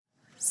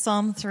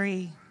Psalm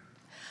 3.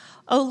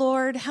 O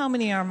Lord, how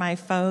many are my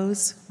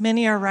foes?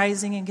 Many are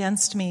rising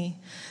against me.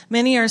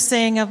 Many are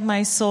saying of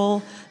my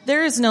soul,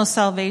 there is no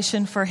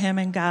salvation for him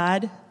in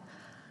God.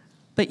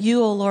 But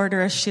you, O Lord,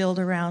 are a shield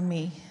around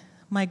me,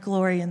 my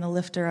glory and the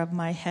lifter of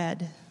my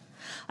head.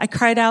 I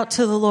cried out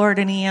to the Lord,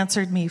 and he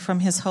answered me from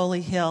his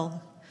holy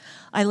hill.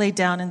 I lay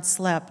down and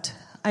slept.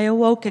 I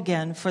awoke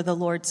again, for the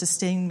Lord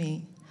sustained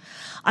me.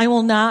 I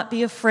will not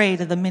be afraid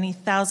of the many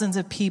thousands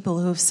of people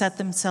who have set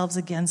themselves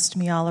against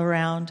me all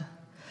around.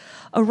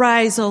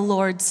 Arise, O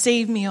Lord,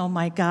 save me, O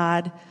my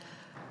God,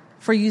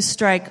 for you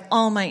strike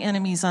all my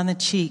enemies on the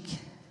cheek.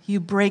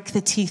 You break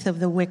the teeth of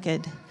the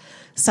wicked.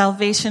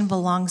 Salvation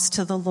belongs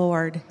to the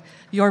Lord.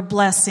 Your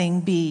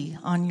blessing be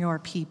on your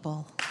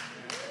people.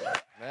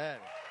 Amen.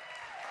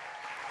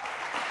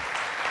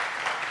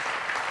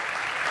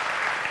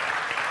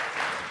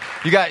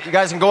 You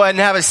guys can go ahead and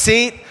have a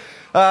seat.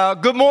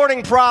 Good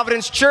morning,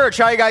 Providence Church.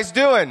 How you guys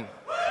doing?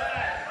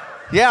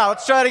 Yeah,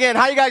 let's try it again.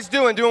 How you guys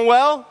doing? Doing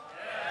well?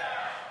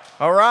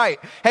 All right.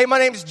 Hey, my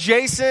name's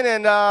Jason,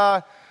 and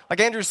like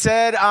Andrew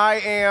said, I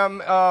am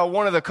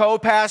one of the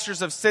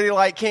co-pastors of City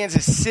Light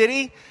Kansas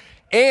City,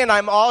 and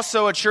I'm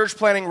also a church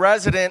planting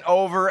resident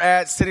over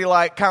at City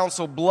Light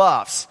Council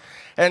Bluffs.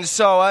 And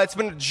so it's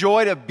been a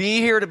joy to be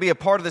here, to be a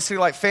part of the City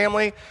Light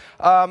family.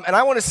 And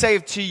I want to say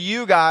to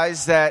you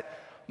guys that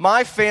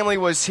my family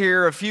was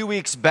here a few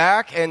weeks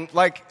back, and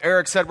like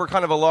Eric said, we're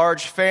kind of a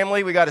large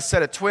family. We got a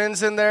set of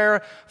twins in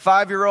there,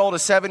 5-year-old, a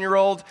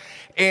 7-year-old,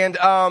 and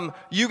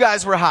you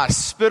guys were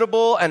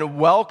hospitable and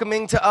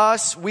welcoming to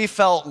us. We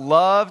felt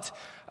loved.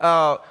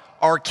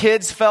 Our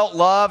kids felt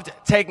loved,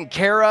 taken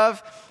care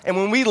of. And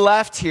when we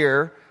left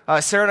here,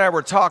 Sarah and I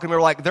were talking. We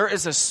were like, there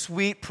is a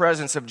sweet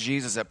presence of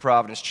Jesus at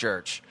Providence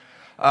Church.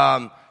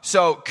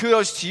 So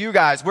kudos to you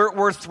guys.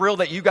 We're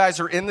thrilled that you guys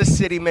are in the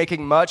city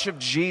making much of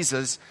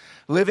Jesus,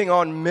 living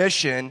on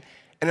mission,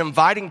 and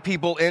inviting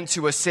people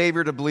into a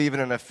Savior to believe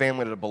in and a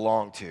family to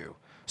belong to.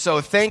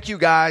 So thank you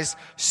guys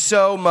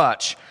so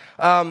much.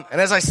 And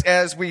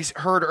as we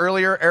heard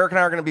earlier, Eric and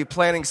I are going to be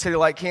planning City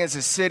Light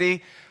Kansas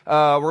City.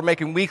 We're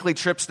making weekly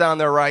trips down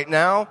there right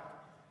now.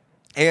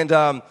 And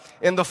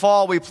in the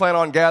fall, we plan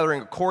on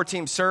gathering a core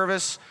team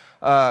service,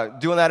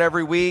 doing that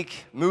every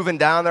week, moving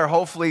down there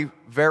hopefully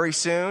very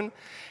soon.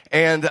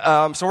 And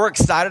so we're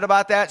excited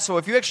about that. So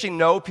if you actually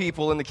know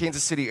people in the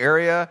Kansas City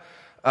area,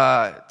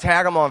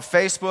 tag them on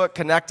Facebook,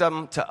 connect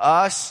them to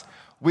us.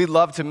 We'd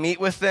love to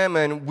meet with them,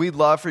 and we'd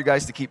love for you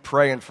guys to keep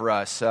praying for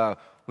us.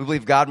 We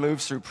believe God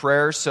moves through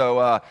prayer, so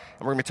and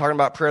we're going to be talking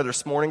about prayer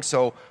this morning,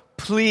 so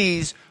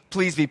please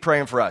be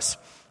praying for us.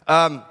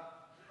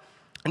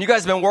 And you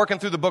guys have been working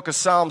through the book of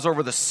Psalms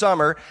over the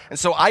summer, and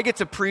so I get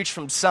to preach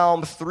from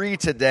Psalm 3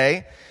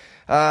 today.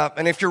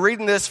 And if you're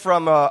reading this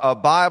from a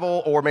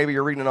Bible, or maybe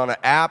you're reading it on an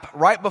app,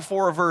 right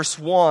before verse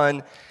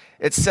 1,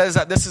 it says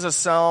that this is a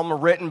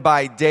psalm written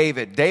by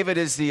David. David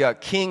is the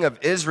king of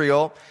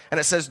Israel, and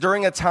it says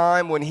during a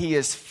time when he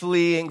is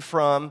fleeing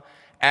from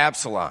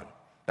Absalom.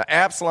 Now,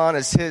 Absalom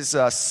is his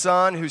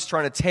son who's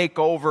trying to take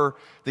over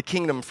the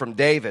kingdom from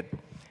David.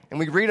 And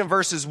we read in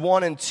verses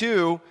 1 and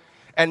 2,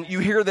 and you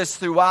hear this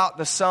throughout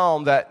the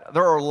psalm, that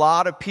there are a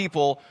lot of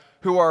people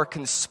who are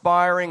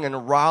conspiring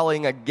and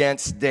rallying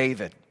against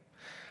David.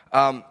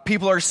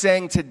 People are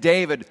saying to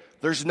David,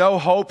 there's no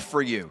hope for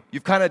you.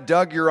 You've kind of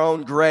dug your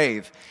own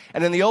grave.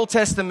 And in the Old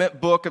Testament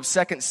book of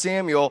 2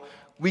 Samuel,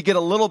 we get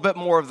a little bit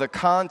more of the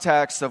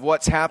context of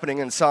what's happening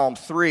in Psalm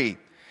 3,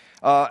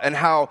 and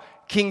how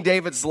King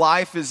David's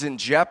life is in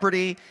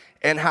jeopardy,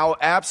 and how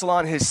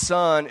Absalom, his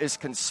son, is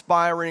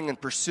conspiring and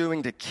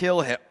pursuing to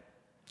kill him.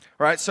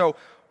 Right? So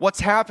what's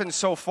happened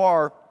so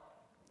far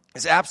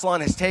is Absalom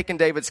has taken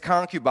David's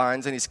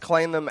concubines and he's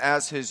claimed them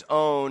as his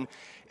own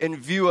in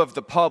view of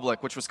the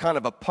public, which was kind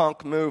of a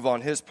punk move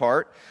on his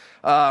part.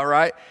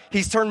 Right?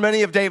 He's turned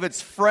many of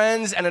David's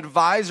friends and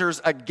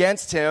advisors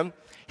against him.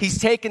 He's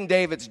taken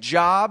David's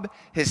job,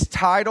 his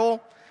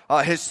title,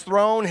 his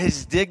throne,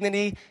 his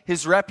dignity,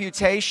 his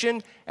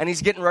reputation, and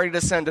he's getting ready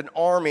to send an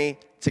army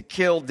to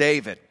kill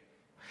David.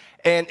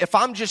 And if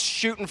I'm just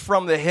shooting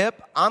from the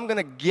hip, I'm going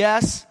to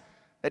guess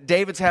that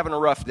David's having a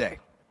rough day,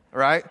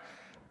 right?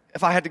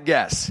 If I had to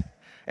guess.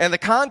 And the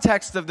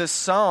context of this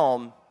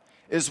psalm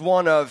is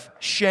one of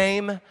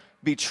shame,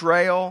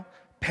 betrayal,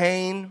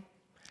 pain,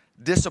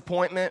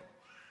 disappointment.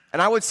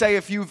 And I would say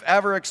if you've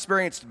ever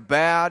experienced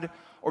bad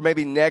or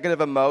maybe negative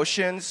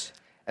emotions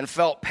and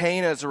felt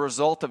pain as a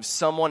result of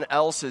someone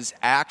else's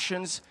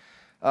actions,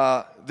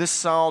 this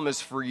psalm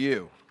is for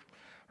you,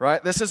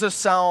 right? This is a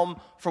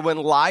psalm for when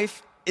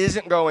life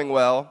isn't going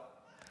well,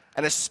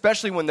 and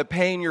especially when the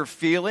pain you're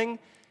feeling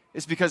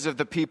is because of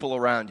the people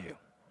around you,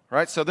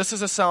 right? So this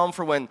is a psalm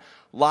for when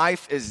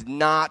life is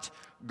not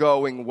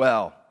going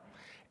well.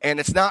 And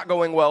it's not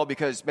going well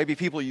because maybe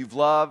people you've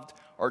loved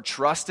or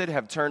trusted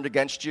have turned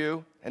against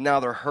you, and now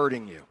they're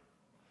hurting you.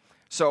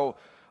 So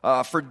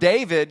for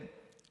David,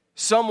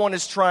 someone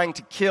is trying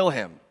to kill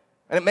him.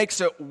 And it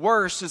makes it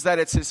worse is that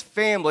it's his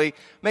family.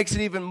 Makes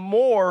it even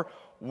more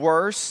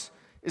worse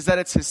is that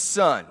it's his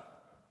son.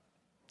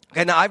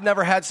 Okay, now I've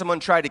never had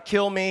someone try to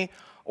kill me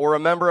or a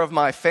member of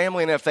my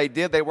family, and if they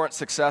did, they weren't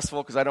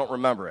successful because I don't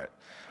remember it,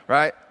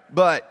 right?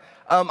 But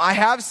I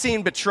have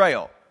seen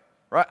betrayal,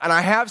 right? And I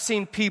have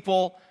seen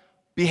people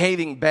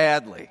behaving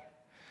badly.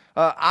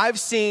 I've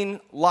seen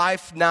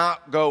life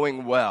not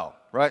going well,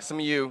 right? Some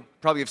of you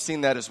probably have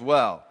seen that as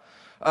well.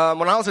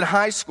 When I was in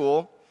high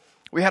school,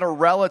 we had a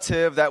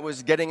relative that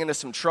was getting into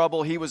some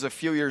trouble. He was a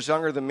few years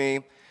younger than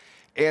me,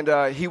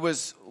 and he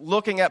was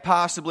looking at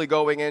possibly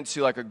going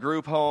into like a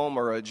group home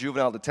or a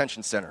juvenile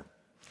detention center.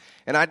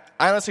 And I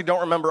honestly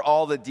don't remember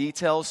all the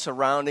details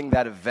surrounding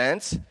that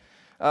event,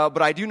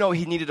 but I do know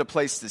he needed a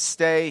place to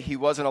stay. He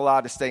wasn't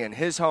allowed to stay in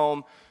his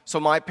home, so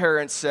my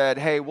parents said,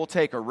 hey, we'll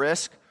take a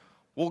risk.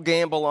 We'll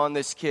gamble on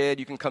this kid.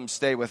 You can come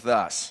stay with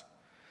us.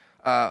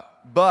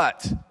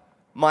 But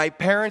my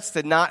parents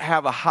did not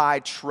have a high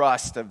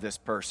trust of this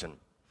person.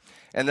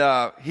 And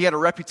he had a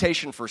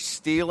reputation for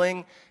stealing,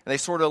 and they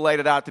sort of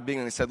laid it out at the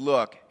beginning. They said,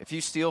 look, if you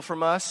steal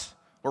from us,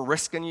 we're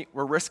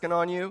risking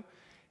on you.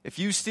 If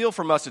you steal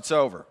from us, it's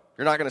over.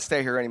 You're not going to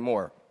stay here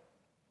anymore.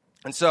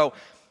 And so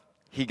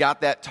he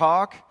got that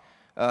talk.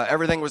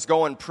 Everything was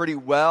going pretty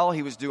well.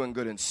 He was doing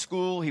good in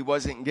school. He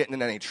wasn't getting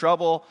in any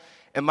trouble.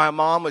 And my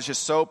mom was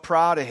just so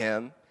proud of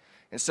him.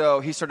 And so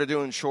he started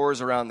doing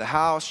chores around the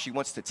house. She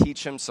wants to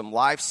teach him some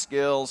life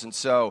skills. And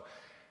so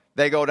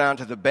they go down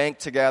to the bank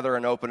together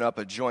and open up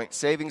a joint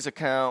savings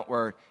account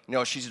where,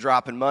 she's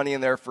dropping money in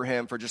there for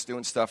him for just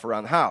doing stuff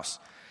around the house.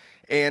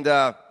 And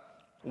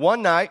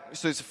one night,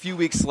 so it's a few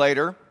weeks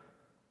later,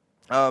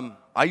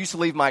 I used to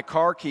leave my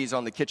car keys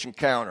on the kitchen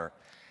counter.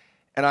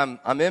 And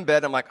I'm in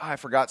bed. I'm like, I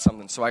forgot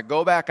something. So I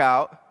go back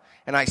out,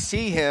 and I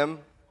see him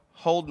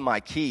holding my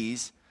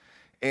keys.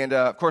 And,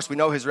 of course, we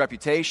know his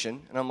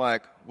reputation. And I'm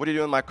like, what are you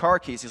doing with my car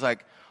keys? He's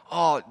like,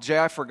 oh, Jay,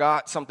 I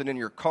forgot something in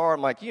your car.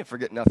 I'm like, you didn't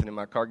forget nothing in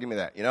my car. Give me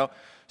that,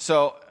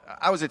 So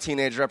I was a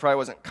teenager. I probably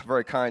wasn't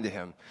very kind to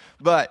him.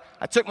 But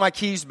I took my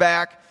keys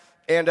back,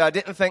 and I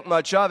didn't think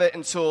much of it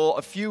until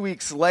a few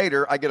weeks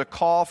later, I get a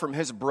call from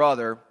his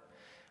brother.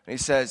 And he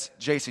says,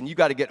 Jason, you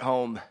got to get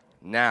home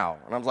now.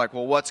 And I'm like,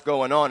 well, what's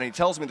going on? And he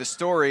tells me the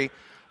story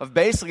of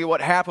basically what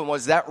happened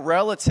was that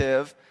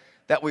relative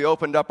that we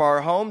opened up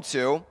our home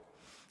to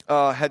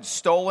had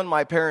stolen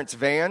my parents'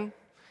 van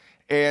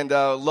and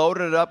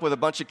loaded it up with a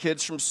bunch of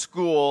kids from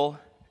school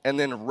and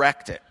then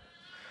wrecked it,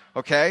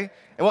 okay?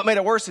 And what made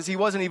it worse is he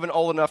wasn't even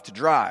old enough to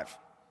drive.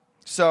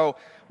 So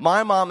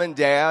my mom and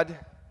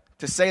dad,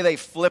 to say they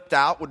flipped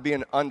out would be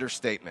an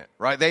understatement,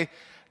 right?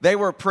 They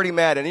were pretty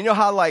mad. And you know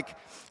how, like,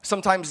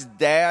 sometimes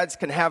dads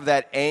can have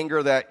that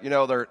anger that,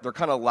 they're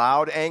kind of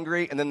loud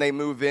angry, and then they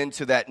move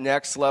into that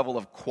next level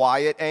of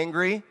quiet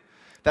angry.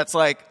 That's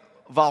like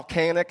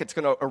volcanic. It's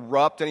going to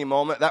erupt any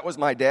moment. That was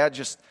my dad,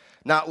 just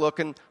not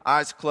looking,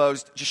 eyes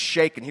closed, just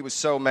shaking. He was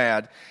so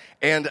mad.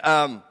 And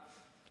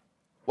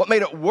what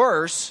made it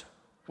worse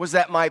was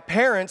that my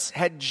parents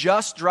had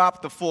just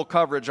dropped the full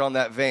coverage on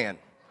that van.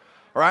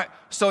 All right?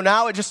 So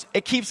now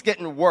it keeps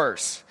getting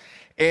worse.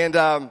 And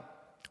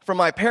from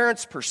my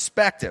parents'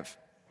 perspective,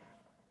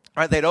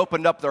 right, they'd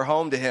opened up their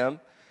home to him.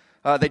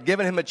 They'd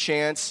given him a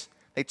chance.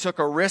 They took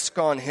a risk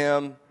on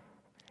him,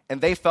 and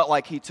they felt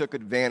like he took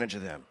advantage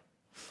of them.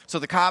 So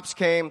the cops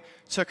came,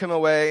 took him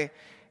away,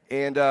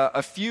 and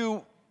a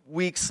few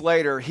weeks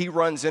later, he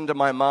runs into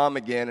my mom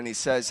again, and he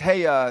says,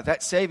 hey,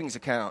 that savings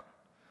account,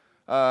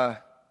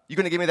 you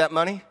going to give me that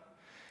money?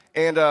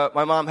 And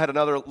my mom had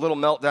another little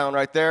meltdown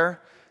right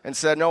there and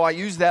said, no, I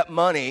used that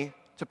money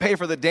to pay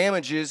for the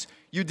damages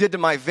you did to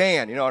my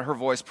van. And her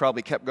voice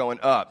probably kept going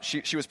up.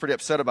 She was pretty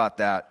upset about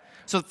that.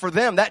 So for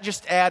them, that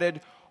just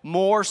added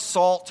more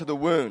salt to the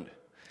wound.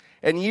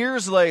 And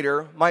years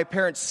later, my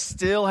parents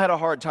still had a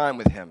hard time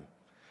with him.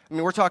 I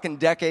mean, we're talking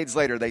decades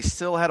later. They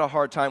still had a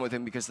hard time with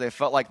him because they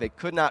felt like they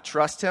could not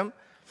trust him.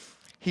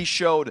 He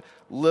showed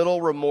little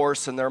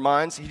remorse in their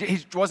minds. He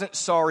wasn't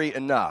sorry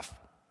enough.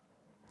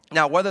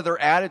 Now, whether their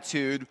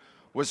attitude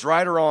was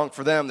right or wrong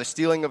for them, the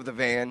stealing of the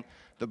van,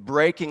 the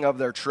breaking of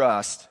their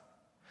trust,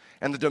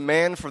 and the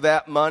demand for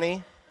that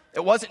money,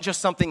 it wasn't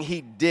just something he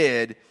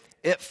did.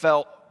 It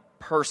felt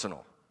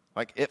personal.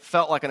 Like it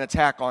felt like an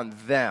attack on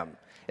them.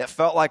 It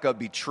felt like a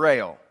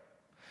betrayal.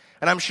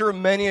 And I'm sure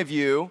many of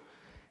you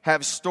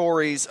have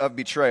stories of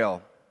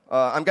betrayal.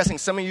 I'm guessing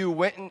some of you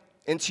went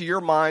into your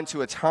mind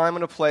to a time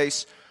and a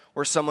place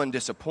where someone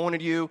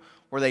disappointed you,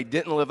 where they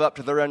didn't live up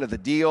to their end of the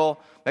deal.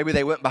 Maybe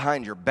they went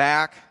behind your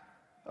back.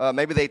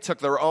 Maybe they took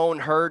their own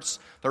hurts,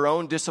 their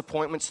own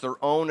disappointments,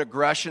 their own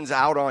aggressions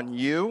out on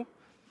you.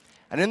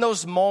 And in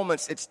those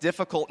moments, it's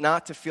difficult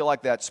not to feel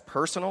like that's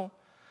personal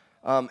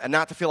and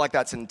not to feel like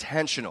that's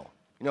intentional.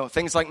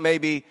 Things like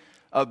maybe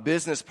a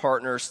business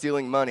partner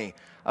stealing money,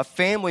 a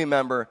family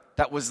member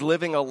that was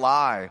living a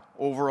lie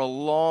over a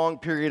long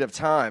period of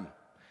time.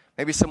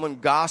 Maybe someone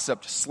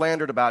gossiped,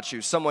 slandered about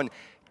you, someone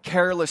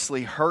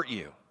carelessly hurt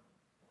you.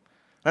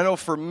 I know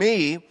for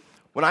me,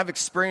 when I've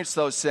experienced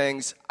those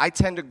things, I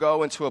tend to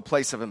go into a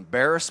place of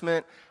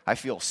embarrassment. I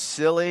feel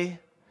silly.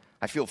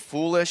 I feel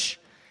foolish.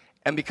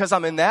 And because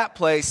I'm in that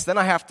place, then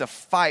I have to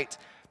fight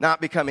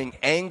not becoming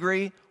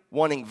angry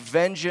wanting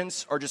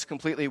vengeance, or just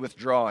completely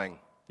withdrawing.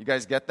 You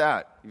guys get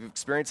that? You've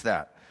experienced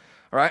that.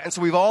 All right? And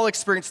so we've all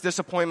experienced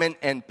disappointment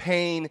and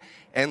pain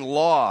and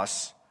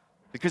loss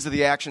because of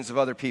the actions of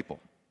other people.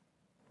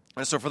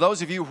 And so for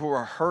those of you who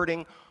are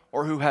hurting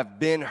or who have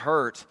been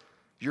hurt,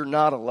 you're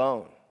not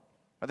alone.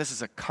 Now, this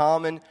is a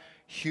common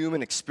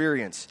human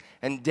experience.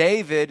 And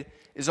David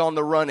is on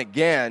the run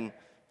again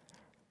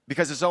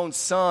because his own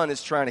son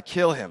is trying to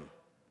kill him.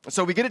 And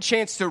so we get a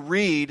chance to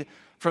read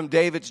from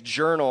David's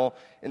journal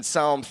in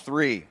Psalm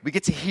 3. We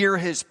get to hear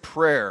his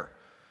prayer.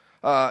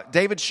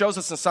 David shows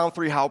us in Psalm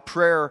 3 how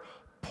prayer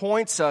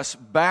points us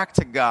back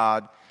to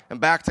God and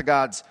back to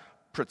God's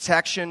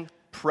protection,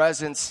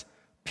 presence,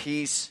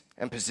 peace,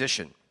 and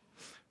position.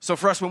 So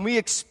for us, when we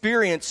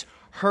experience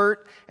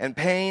hurt and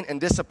pain and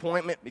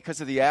disappointment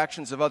because of the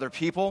actions of other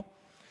people,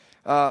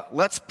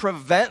 let's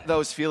prevent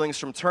those feelings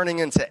from turning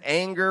into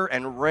anger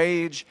and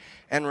rage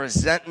and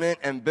resentment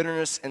and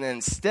bitterness, and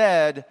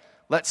instead,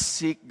 let's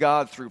seek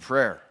God through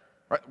prayer.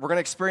 Right? We're going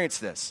to experience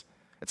this.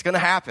 It's going to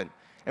happen.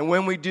 And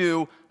when we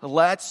do,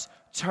 let's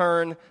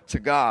turn to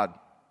God.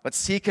 Let's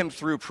seek Him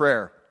through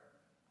prayer.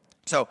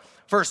 So,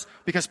 first,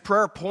 because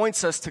prayer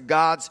points us to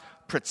God's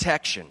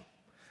protection.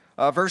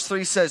 Verse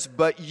 3 says,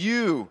 "But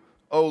you,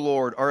 O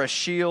Lord, are a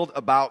shield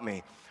about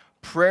me."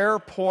 Prayer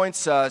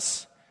points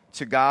us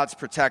to God's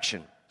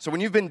protection. So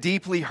when you've been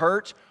deeply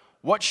hurt,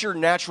 what's your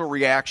natural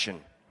reaction,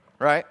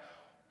 right?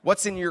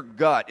 What's in your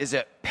gut? Is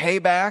it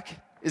payback?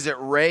 Is it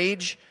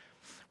rage?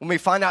 When we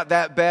find out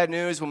that bad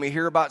news, when we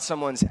hear about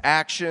someone's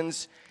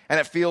actions and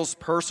it feels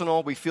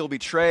personal, we feel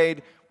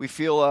betrayed, we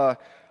feel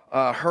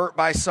hurt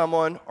by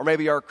someone, or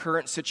maybe our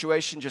current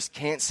situation just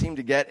can't seem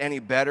to get any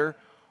better,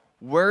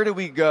 where do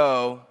we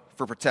go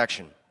for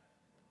protection?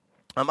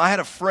 I had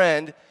a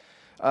friend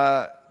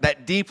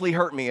that deeply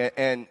hurt me,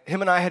 and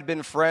him and I had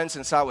been friends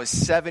since I was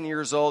 7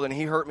 years old, and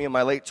he hurt me in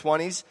my late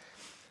 20s.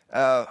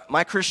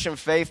 My Christian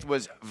faith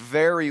was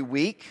very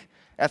weak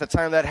at the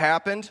time that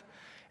happened,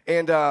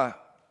 and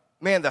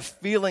man, the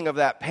feeling of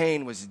that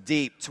pain was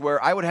deep, to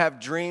where I would have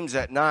dreams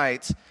at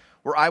night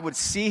where I would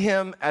see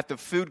him at the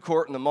food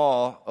court in the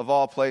mall, of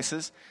all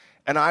places,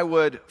 and I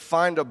would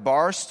find a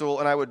bar stool,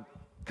 and I would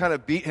kind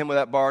of beat him with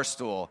that bar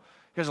stool.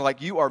 Because I'm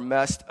like, you are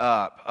messed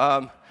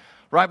up.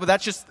 Right, but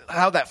that's just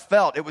how that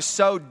felt. It was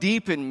so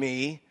deep in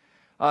me,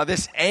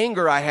 this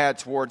anger I had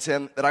towards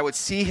him, that I would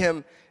see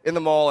him in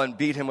the mall and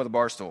beat him with a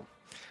bar stool.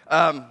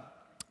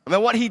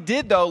 What he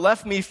did, though,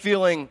 left me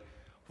feeling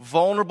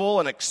vulnerable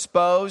and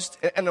exposed.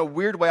 In a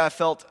weird way, I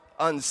felt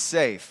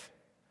unsafe.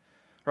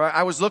 Right?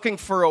 I was looking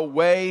for a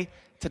way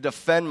to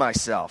defend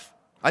myself.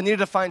 I needed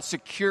to find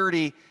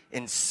security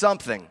in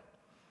something.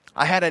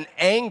 I had an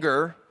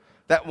anger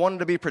that wanted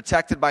to be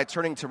protected by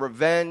turning to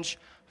revenge,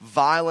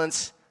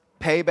 violence,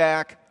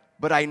 payback,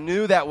 but I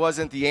knew that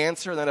wasn't the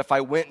answer, and that if I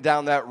went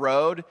down that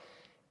road,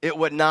 it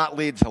would not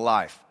lead to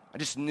life. I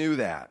just knew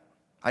that.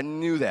 I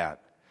knew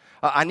that.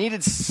 I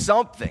needed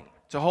something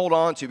to hold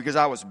on to because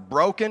I was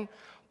broken.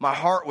 My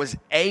heart was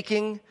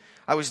aching.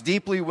 I was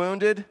deeply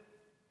wounded.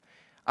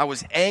 I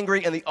was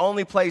angry, and the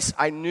only place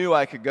I knew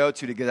I could go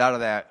to get out of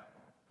that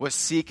was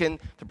seeking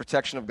the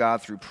protection of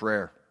God through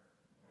prayer.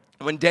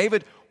 When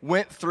David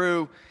went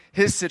through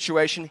his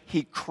situation,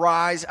 he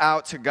cries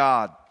out to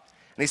God.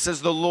 And he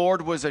says, "The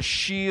Lord was a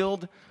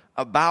shield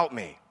about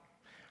me,"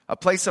 a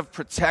place of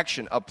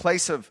protection, a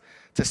place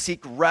to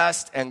seek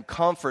rest and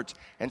comfort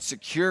and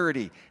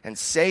security and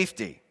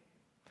safety.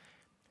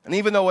 And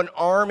even though an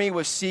army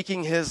was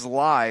seeking his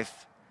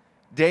life,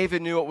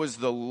 David knew it was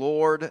the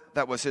Lord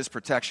that was his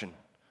protection.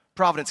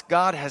 Providence,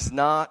 God has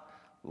not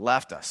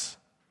left us.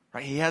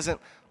 Right? He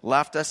hasn't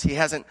left us. He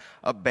hasn't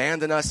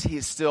abandoned us. He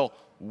is still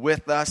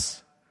with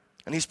us.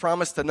 And He's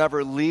promised to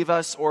never leave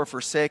us or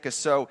forsake us.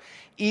 So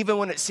even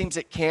when it seems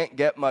it can't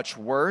get much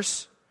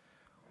worse,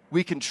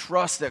 we can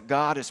trust that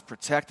God is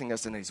protecting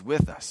us and He's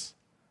with us.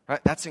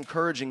 Right? That's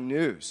encouraging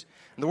news.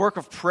 And the work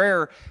of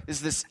prayer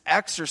is this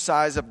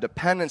exercise of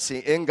dependency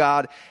in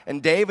God.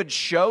 And David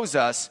shows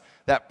us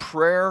that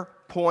prayer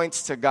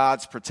points to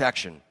God's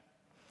protection.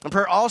 And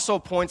prayer also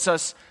points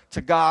us to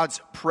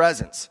God's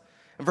presence.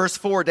 In verse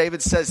 4,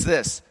 David says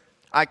this,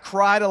 "I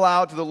cried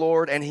aloud to the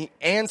Lord, and He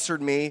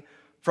answered me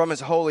from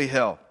His holy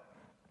hill."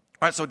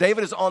 All right, so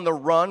David is on the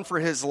run for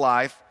his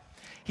life.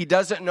 He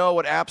doesn't know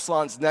what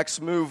Absalom's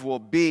next move will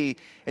be,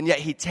 and yet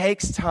he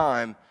takes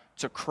time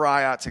to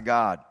cry out to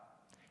God.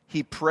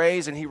 He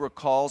prays and he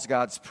recalls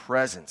God's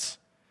presence.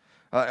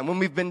 And when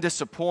we've been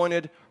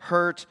disappointed,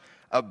 hurt,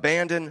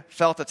 abandoned,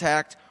 felt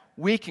attacked,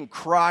 we can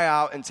cry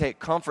out and take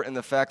comfort in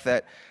the fact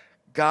that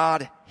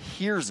God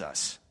hears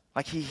us.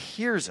 Like He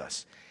hears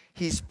us.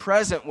 He's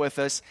present with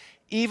us,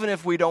 even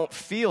if we don't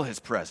feel His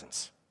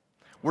presence.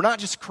 We're not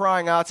just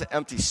crying out to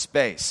empty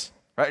space,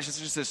 right? It's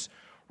just this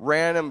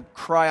random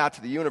cry out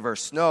to the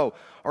universe. No,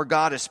 our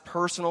God is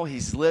personal.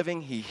 He's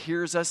living. He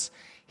hears us.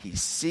 He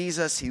sees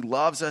us. He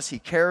loves us. He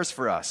cares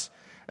for us.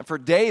 And for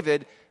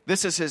David,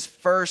 this is his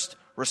first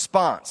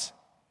response.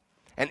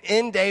 And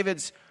in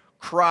David's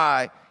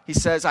cry, he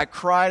says, "I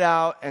cried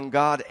out and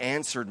God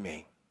answered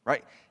me,"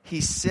 right?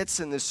 he sits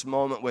in this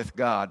moment with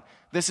God.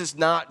 This is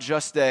not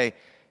just a,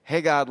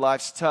 hey, God,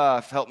 life's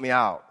tough, help me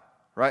out,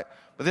 right?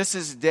 But this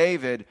is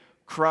David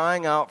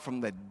crying out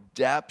from the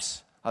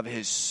depths of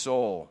his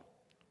soul,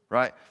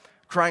 right?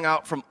 Crying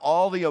out from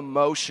all the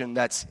emotion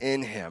that's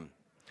in him.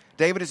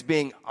 David is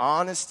being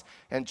honest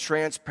and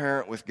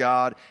transparent with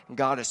God, and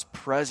God is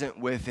present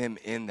with him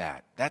in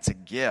that. That's a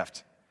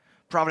gift.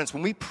 Providence,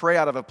 when we pray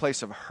out of a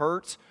place of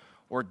hurt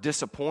or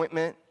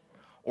disappointment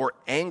or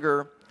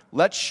anger,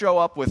 let's show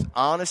up with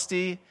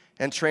honesty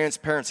and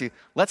transparency.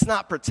 Let's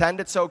not pretend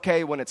it's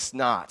okay when it's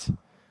not.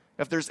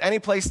 If there's any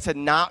place to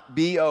not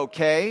be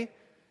okay,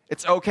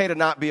 it's okay to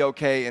not be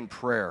okay in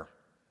prayer,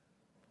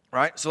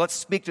 right? So let's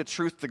speak the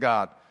truth to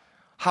God,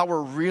 how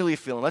we're really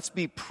feeling. Let's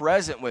be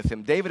present with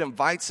him. David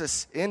invites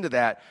us into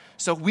that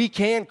so we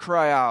can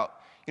cry out.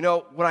 You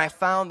know, when I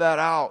found that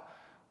out,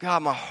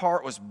 God, my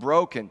heart was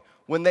broken.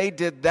 When they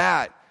did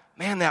that,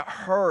 man, that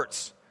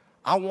hurts.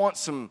 I want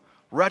some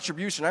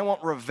retribution. I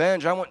want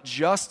revenge. I want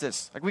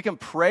justice. Like, we can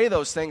pray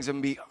those things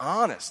and be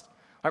honest.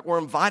 Like, we're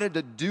invited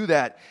to do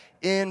that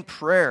in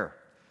prayer.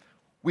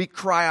 We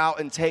cry out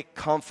and take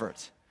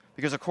comfort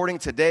because according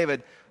to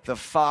David, the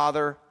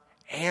Father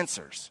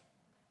answers.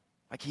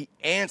 Like, he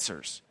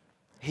answers.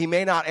 He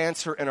may not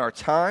answer in our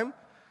time,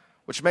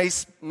 which may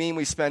mean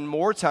we spend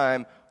more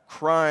time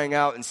crying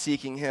out and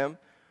seeking him,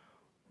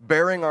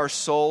 bearing our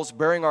souls,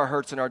 bearing our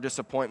hurts and our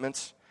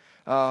disappointments,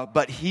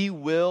 but he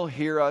will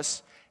hear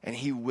us and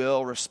he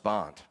will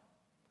respond.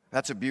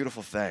 That's a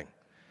beautiful thing.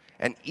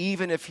 And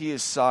even if he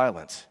is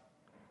silent,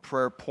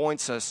 prayer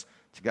points us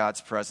to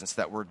God's presence,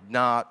 that we're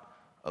not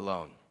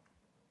alone.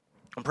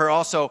 And prayer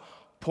also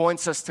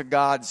points us to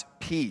God's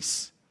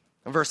peace.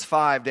 In verse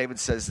 5, David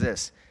says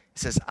this. He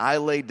says, I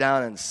lay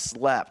down and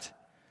slept.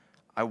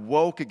 I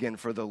woke again,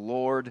 for the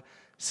Lord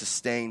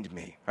sustained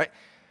me. Right?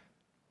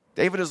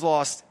 David has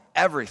lost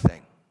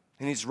everything,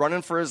 and he's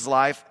running for his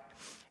life.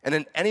 And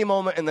in any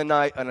moment in the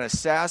night, an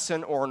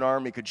assassin or an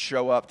army could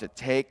show up to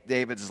take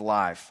David's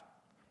life.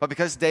 But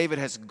because David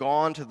has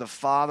gone to the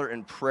Father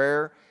in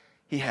prayer,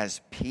 he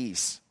has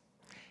peace.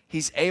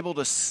 He's able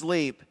to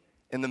sleep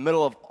in the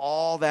middle of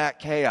all that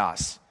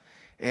chaos.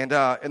 And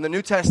in the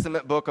New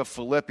Testament book of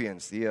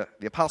Philippians, the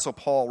Apostle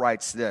Paul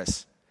writes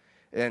this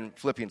in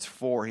Philippians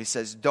 4. He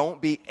says,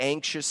 don't be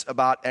anxious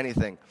about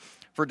anything.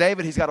 For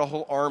David, he's got a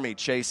whole army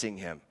chasing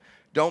him.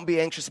 Don't be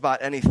anxious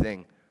about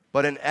anything,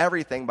 but in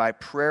everything, by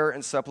prayer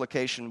and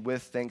supplication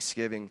with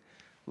thanksgiving,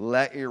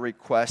 let your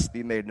requests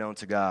be made known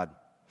to God.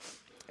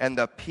 And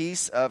the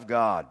peace of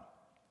God,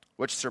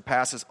 which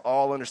surpasses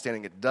all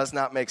understanding, it does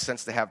not make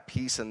sense to have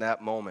peace in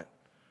that moment,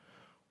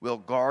 will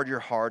guard your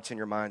hearts and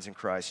your minds in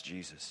Christ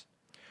Jesus.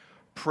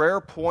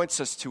 Prayer points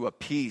us to a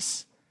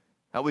peace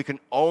that we can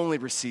only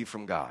receive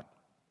from God.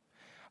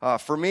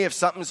 For me, if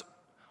something's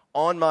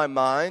on my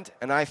mind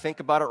and I think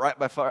about it right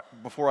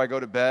before I go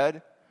to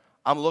bed,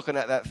 I'm looking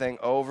at that thing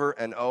over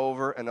and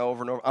over and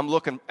over and over. I'm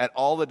looking at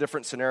all the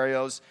different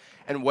scenarios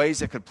and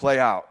ways it could play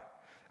out.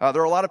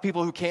 There are a lot of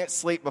people who can't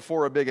sleep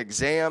before a big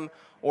exam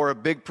or a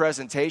big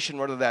presentation,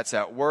 whether that's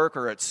at work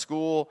or at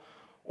school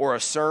or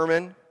a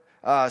sermon.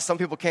 Some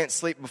people can't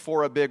sleep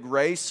before a big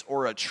race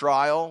or a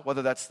trial,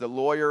 whether that's the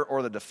lawyer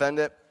or the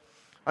defendant.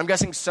 I'm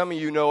guessing some of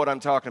you know what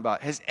I'm talking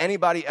about. Has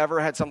anybody ever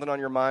had something on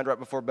your mind right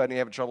before bed and you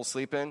having trouble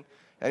sleeping?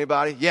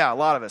 Anybody? Yeah, a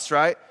lot of us,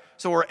 right?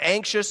 So we're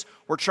anxious.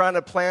 We're trying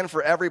to plan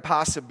for every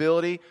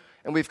possibility,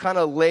 and we've kind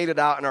of laid it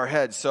out in our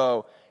heads.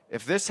 So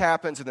if this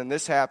happens and then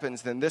this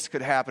happens, then this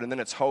could happen, and then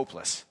it's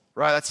hopeless,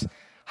 right? That's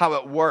how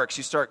it works.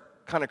 You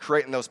start kind of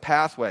creating those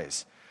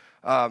pathways.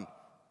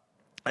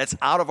 It's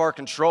out of our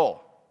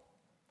control.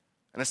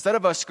 And instead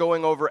of us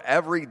going over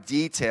every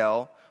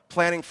detail,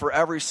 planning for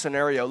every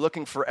scenario,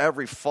 looking for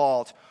every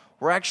fault,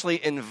 we're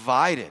actually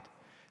invited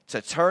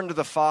to turn to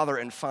the Father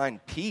and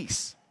find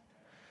peace,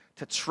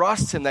 to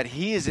trust him that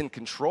he is in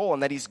control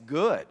and that he's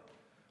good,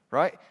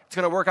 right? It's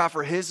going to work out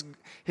for his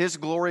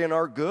glory and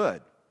our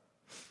good.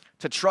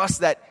 To trust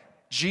that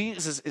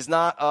Jesus is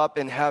not up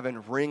in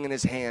heaven wringing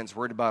his hands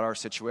worried about our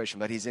situation,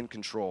 but he's in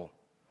control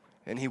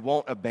and he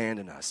won't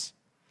abandon us.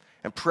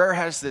 And prayer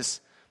has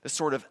this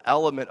sort of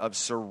element of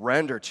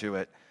surrender to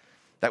it,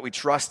 that we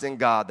trust in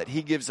God, that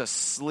he gives us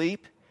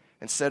sleep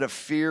instead of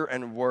fear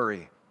and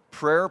worry.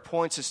 Prayer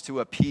points us to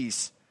a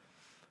peace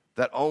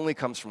that only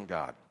comes from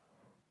God.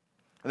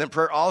 And then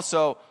prayer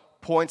also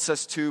points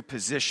us to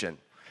position.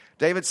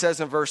 David says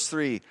in verse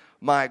 3,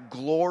 my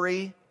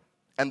glory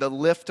and the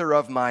lifter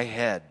of my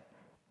head.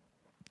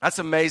 That's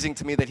amazing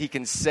to me that he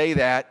can say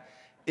that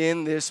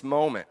in this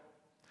moment.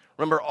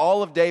 Remember,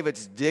 all of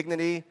David's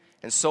dignity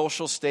and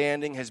social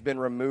standing has been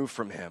removed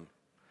from him.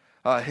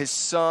 His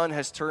son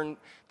has turned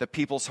the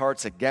people's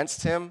hearts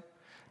against him.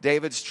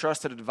 David's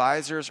trusted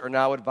advisors are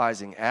now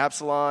advising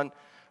Absalom.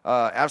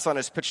 Absalom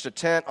has pitched a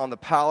tent on the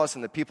palace,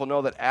 and the people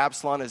know that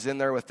Absalom is in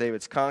there with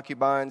David's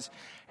concubines.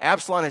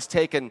 Absalom has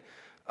taken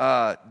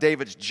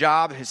David's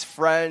job, his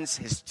friends,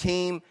 his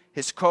team,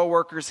 his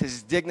co-workers,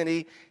 his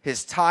dignity,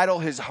 his title,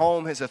 his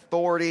home, his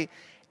authority,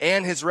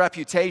 and his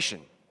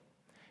reputation.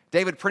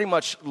 David pretty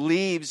much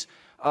leaves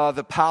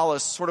the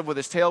palace sort of with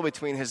his tail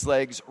between his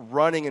legs,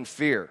 running in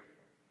fear.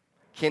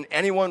 Can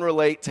anyone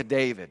relate to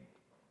David?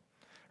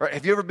 Right?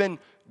 Have you ever been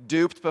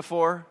duped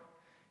before?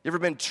 You ever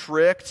been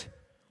tricked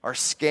or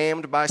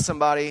scammed by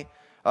somebody?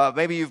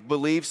 Maybe you've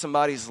believed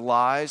somebody's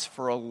lies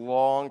for a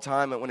long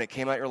time, and when it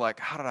came out, you're like,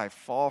 how did I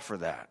fall for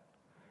that?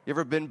 You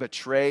ever been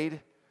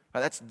betrayed?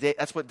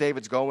 That's what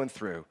David's going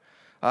through.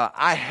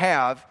 I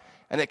have,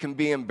 and it can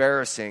be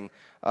embarrassing.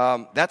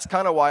 That's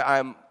kind of why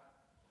I'm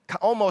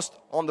almost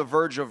on the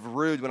verge of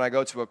rude when I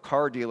go to a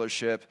car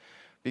dealership,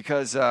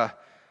 because I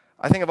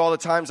think of all the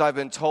times I've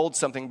been told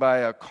something by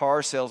a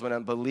car salesman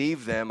and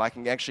believe them. I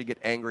can actually get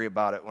angry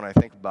about it when I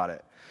think about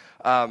it.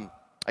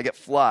 I get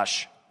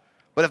flush.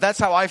 But if that's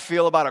how I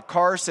feel about a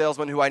car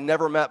salesman who I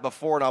never met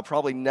before and I'll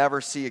probably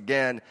never see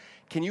again,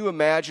 can you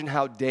imagine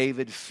how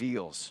David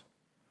feels?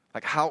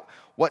 Like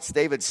what's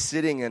David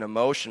sitting in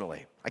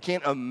emotionally? I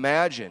can't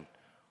imagine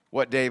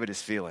what David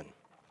is feeling.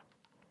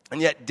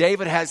 And yet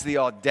David has the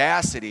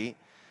audacity,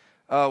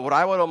 what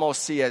I would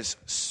almost see as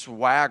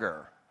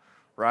swagger,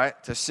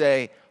 right? To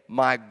say,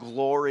 my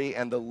glory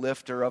and the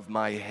lifter of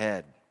my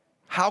head.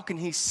 How can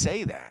he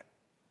say that?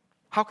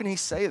 How can he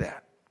say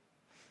that?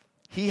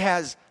 He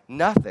has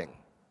nothing,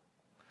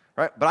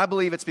 right? But I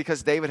believe it's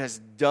because David has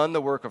done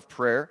the work of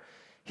prayer.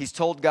 He's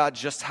told God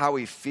just how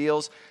he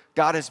feels.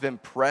 God has been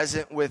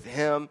present with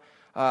him.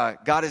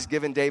 God has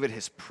given David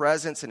his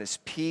presence and his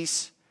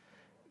peace.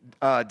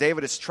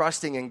 David is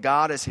trusting in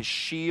God as his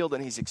shield,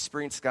 and he's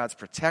experienced God's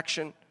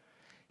protection.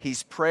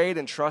 He's prayed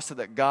and trusted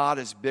that God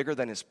is bigger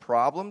than his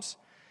problems,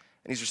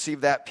 and he's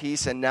received that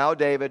peace. And now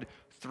David,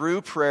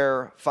 through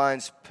prayer,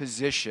 finds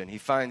position. He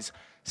finds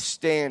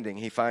standing.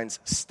 He finds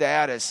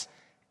status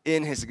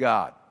in his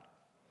God.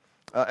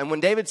 And when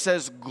David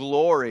says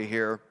glory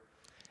here,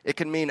 it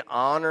can mean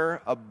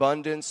honor,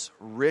 abundance,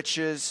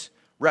 riches,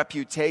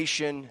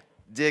 reputation,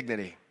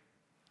 dignity.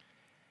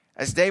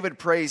 As David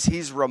prays,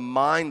 he's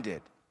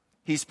reminded,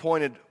 he's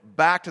pointed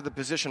back to the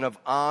position of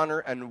honor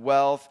and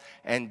wealth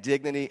and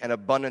dignity and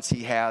abundance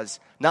he has,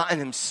 not in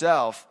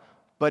himself,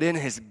 but in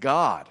his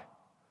God.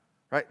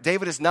 Right?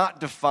 David is not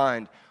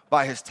defined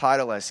by his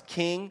title as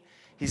king.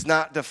 He's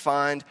not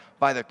defined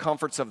by the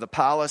comforts of the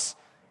palace.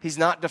 He's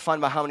not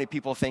defined by how many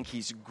people think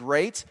he's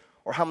great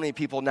or how many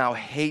people now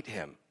hate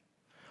him.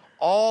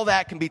 All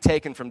that can be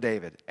taken from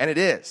David, and it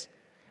is.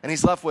 And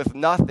he's left with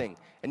nothing,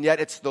 and yet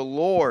it's the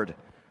Lord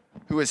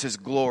who is his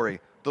glory.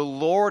 The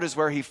Lord is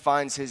where he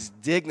finds his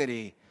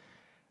dignity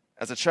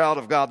as a child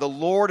of God. The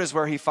Lord is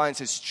where he finds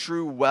his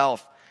true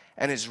wealth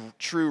and his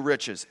true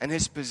riches. And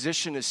his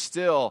position is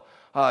still,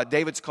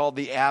 David's called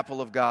the apple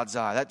of God's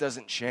eye. That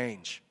doesn't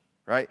change,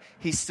 right?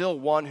 He's still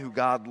one who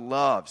God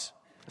loves.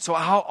 So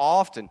how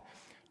often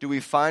do we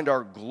find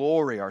our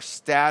glory, our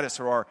status,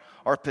 or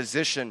our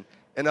position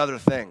in other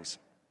things?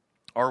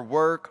 Our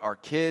work, our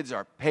kids,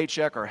 our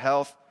paycheck, our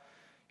health,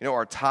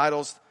 our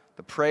titles,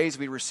 the praise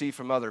we receive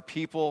from other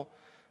people,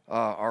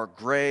 our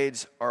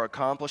grades, our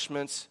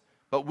accomplishments.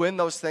 But when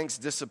those things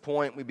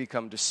disappoint, we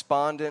become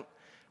despondent,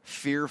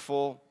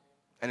 fearful,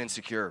 and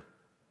insecure.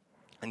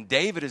 And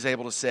David is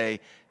able to say,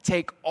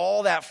 take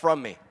all that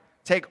from me.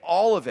 Take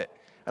all of it.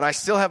 And I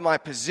still have my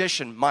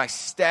position, my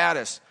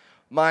status.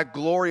 My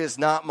glory is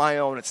not my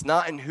own. It's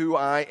not in who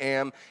I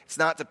am. It's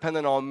not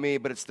dependent on me,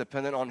 but it's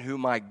dependent on who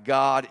my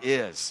God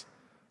is.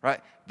 Right?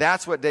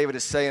 That's what David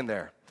is saying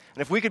there.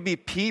 And if we could be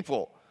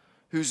people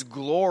whose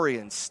glory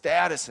and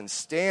status and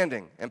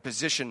standing and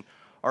position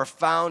are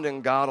found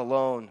in God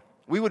alone,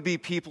 we would be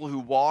people who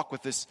walk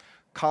with this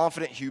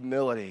confident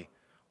humility.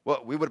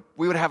 Well, we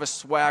would have a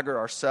swagger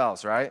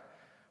ourselves, right?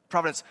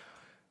 Providence,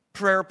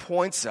 prayer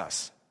points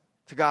us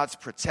to God's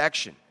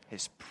protection,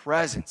 his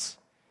presence,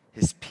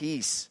 his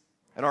peace,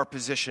 and our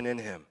position in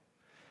him.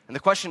 And the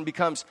question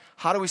becomes,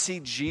 how do we see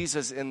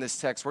Jesus in this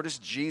text? Where does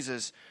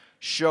Jesus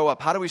show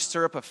up? How do we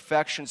stir up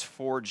affections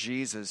for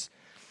Jesus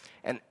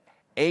and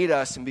aid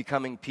us in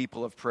becoming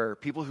people of prayer,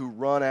 people who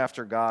run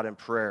after God in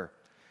prayer?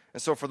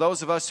 And so for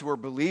those of us who are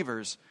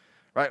believers,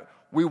 right,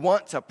 we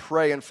want to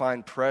pray and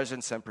find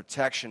presence and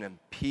protection and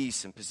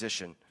peace and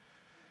position.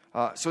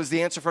 So is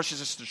the answer for us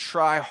just to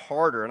try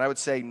harder? And I would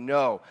say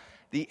no.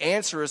 The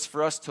answer is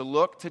for us to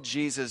look to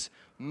Jesus,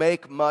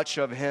 make much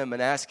of him,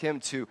 and ask him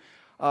to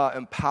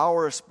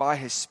empower us by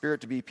his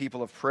Spirit to be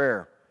people of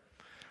prayer.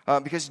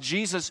 Because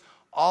Jesus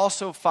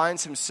also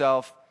finds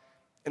himself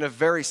in a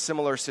very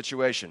similar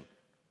situation.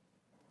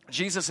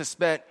 Jesus has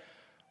spent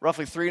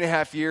roughly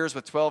 3.5 years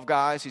with 12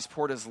 guys. He's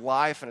poured his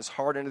life and his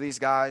heart into these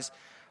guys.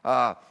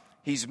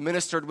 He's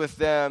ministered with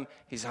them.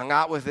 He's hung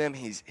out with them.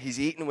 He's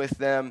eaten with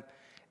them.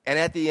 And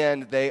at the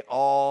end, they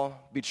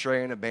all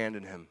betray and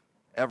abandon him.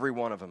 Every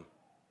one of them.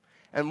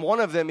 And one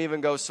of them even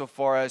goes so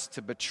far as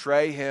to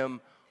betray him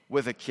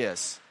with a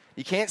kiss.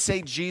 You can't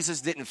say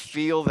Jesus didn't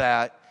feel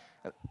that.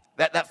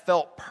 That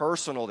felt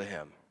personal to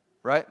him,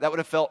 right? That would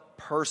have felt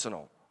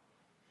personal.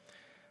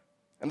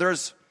 And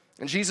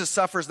Jesus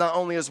suffers not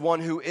only as one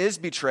who is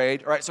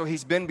betrayed, right? So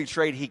he's been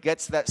betrayed. He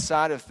gets that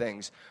side of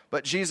things.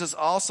 But Jesus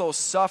also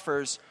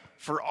suffers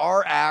for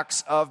our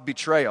acts of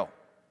betrayal.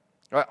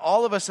 Right?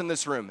 All of us in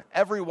this room,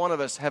 every one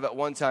of us have at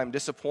one time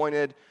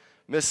disappointed,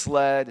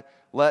 misled,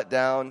 let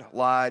down,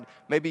 lied,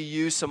 maybe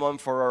used someone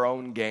for our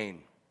own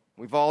gain.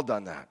 We've all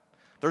done that.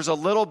 There's a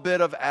little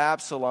bit of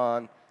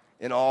Absalom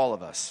in all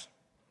of us.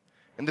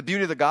 And the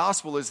beauty of the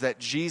gospel is that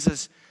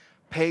Jesus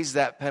pays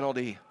that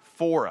penalty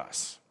for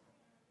us.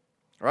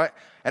 Right?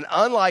 And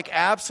unlike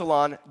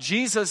Absalom,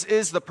 Jesus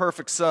is the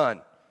perfect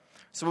son.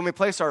 So when we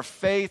place our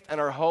faith and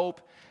our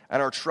hope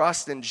and our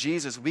trust in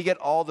Jesus, we get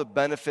all the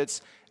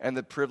benefits and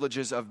the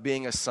privileges of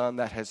being a son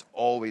that has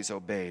always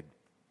obeyed.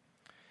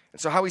 And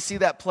so how we see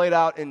that played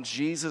out in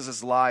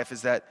Jesus' life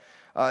is that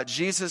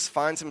Jesus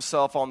finds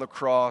himself on the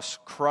cross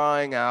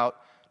crying out,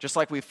 just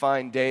like we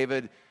find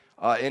David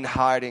in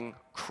hiding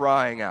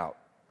crying out.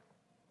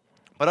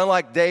 But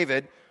unlike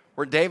David,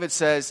 where David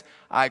says,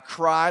 I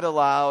cried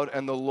aloud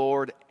and the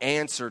Lord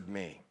answered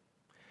me,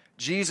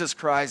 Jesus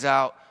cries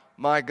out,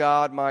 my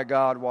God,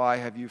 why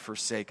have you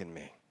forsaken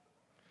me?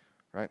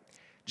 Right?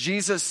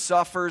 Jesus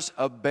suffers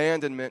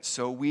abandonment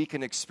so we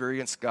can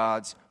experience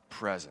God's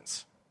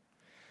presence.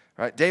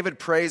 Right? David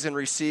prays and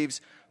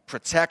receives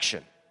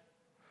protection.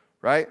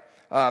 Right?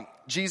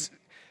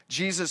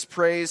 Jesus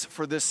prays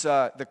for this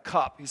the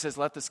cup. He says,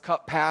 let this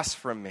cup pass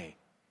from me.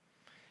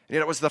 And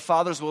yet it was the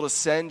Father's will to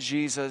send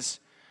Jesus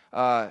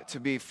to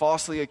be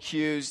falsely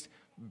accused,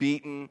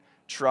 beaten,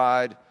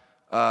 tried,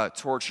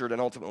 tortured,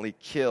 and ultimately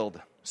killed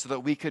so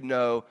that we could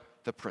know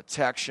the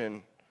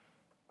protection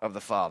of the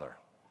Father.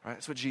 Right?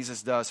 That's what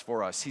Jesus does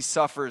for us. He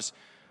suffers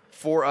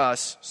for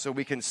us so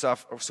we can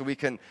suffer, so we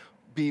can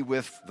be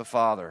with the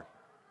Father.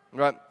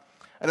 Right?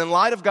 And in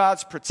light of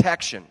God's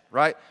protection,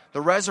 right,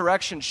 the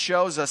resurrection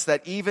shows us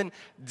that even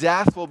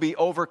death will be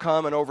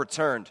overcome and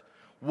overturned.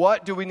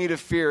 What do we need to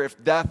fear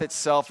if death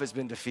itself has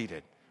been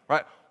defeated?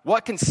 Right?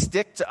 What can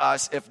stick to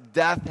us if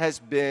death has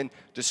been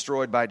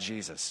destroyed by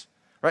Jesus?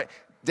 Right?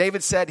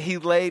 David said he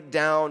laid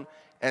down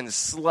and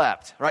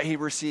slept. Right? He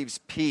receives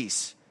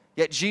peace.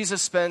 Yet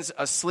Jesus spends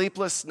a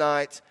sleepless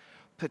night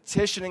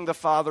petitioning the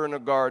Father in a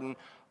garden.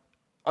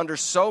 Under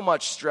so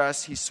much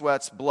stress, he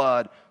sweats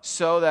blood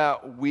so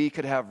that we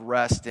could have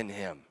rest in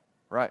him.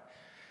 Right?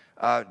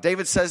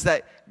 David says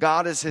that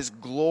God is his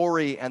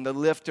glory and the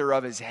lifter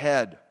of his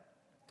head.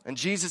 And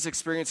Jesus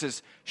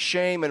experiences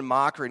shame and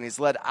mockery, and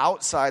he's led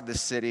outside the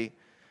city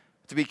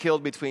to be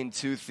killed between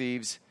two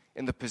thieves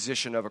in the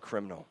position of a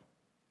criminal.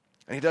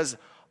 And he does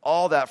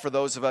all that for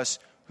those of us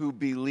who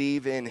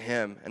believe in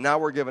him. And now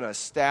we're given a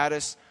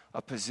status,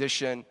 a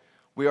position.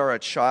 We are a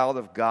child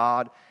of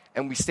God,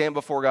 and we stand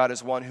before God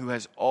as one who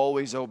has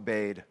always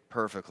obeyed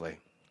perfectly.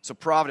 So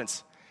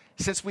Providence,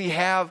 since we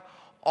have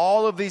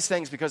all of these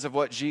things because of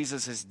what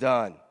Jesus has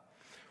done,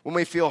 when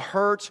we feel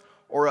hurt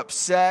or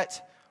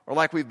upset or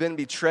like we've been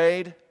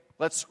betrayed,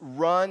 let's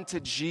run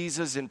to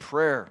Jesus in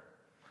prayer.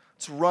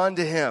 Let's run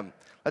to him.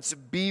 Let's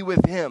be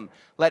with him.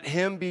 Let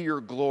him be your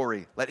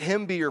glory. Let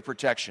him be your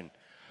protection.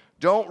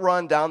 Don't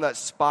run down that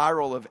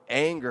spiral of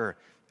anger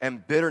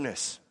and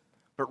bitterness,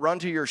 but run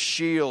to your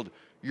shield,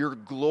 your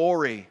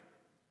glory,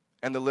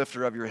 and the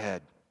lifter of your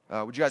head.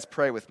 Would you guys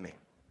pray with me?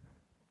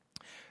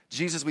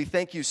 Jesus, we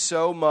thank you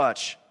so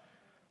much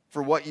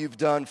for what you've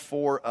done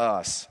for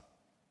us.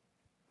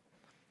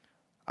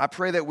 I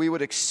pray that we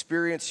would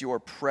experience your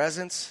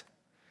presence,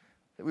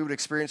 that we would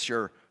experience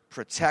your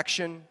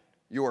protection,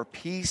 your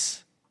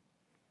peace.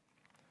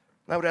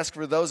 And I would ask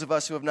for those of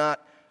us who have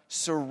not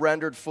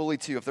surrendered fully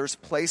to you, if there's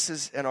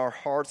places in our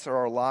hearts or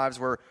our lives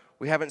where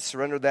we haven't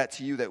surrendered that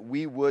to you, that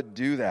we would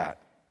do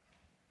that.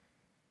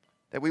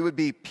 That we would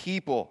be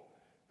people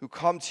who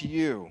come to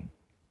you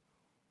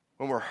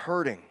when we're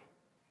hurting.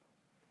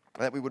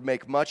 And that we would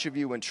make much of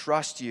you and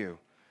trust you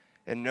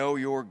and know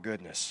your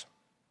goodness.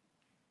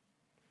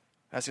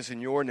 I ask this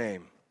in your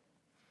name.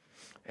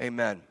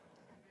 Amen.